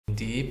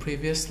the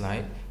previous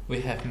slide,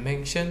 we have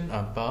mentioned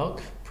about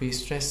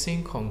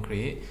prestressing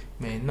concrete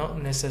may not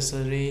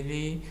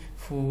necessarily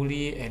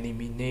fully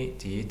eliminate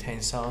the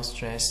tensile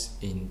stress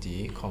in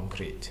the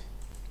concrete.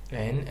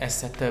 An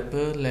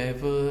acceptable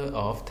level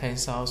of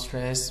tensile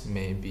stress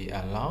may be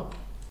allowed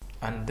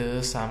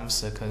under some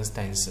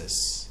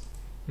circumstances.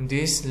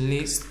 This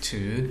leads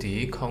to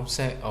the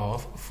concept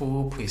of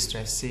full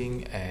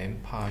prestressing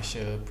and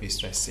partial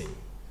prestressing.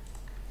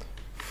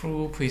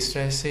 Full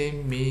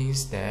prestressing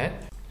means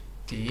that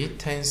the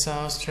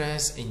tensile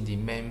stress in the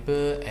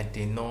member at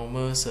the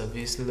normal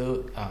service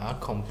load are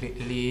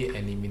completely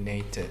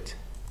eliminated.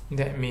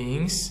 That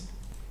means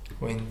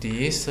when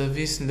the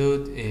service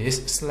load is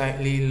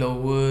slightly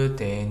lower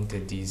than the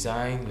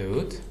design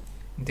load,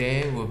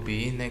 there will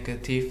be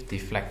negative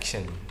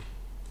deflection.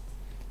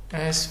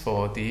 As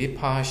for the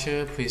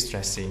partial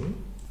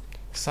prestressing,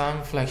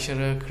 some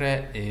flexural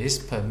crack is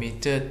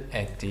permitted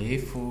at the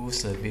full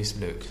service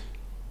load.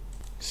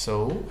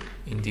 So,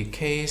 in the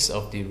case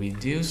of the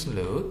reduced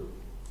load,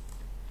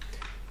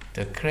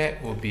 the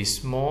crack will be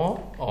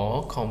small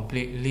or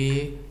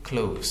completely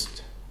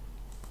closed.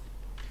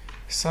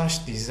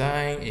 Such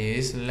design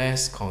is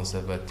less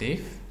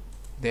conservative.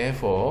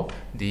 Therefore,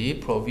 the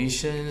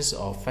provisions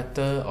of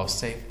factor of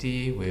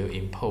safety will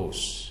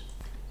impose.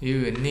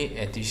 You will need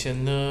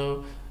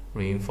additional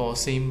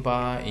reinforcing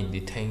bar in the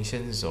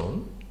tension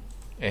zone,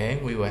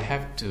 and we will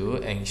have to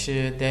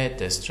ensure that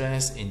the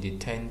stress in the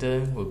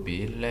tendon will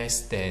be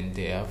less than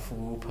their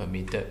full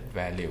permitted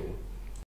value.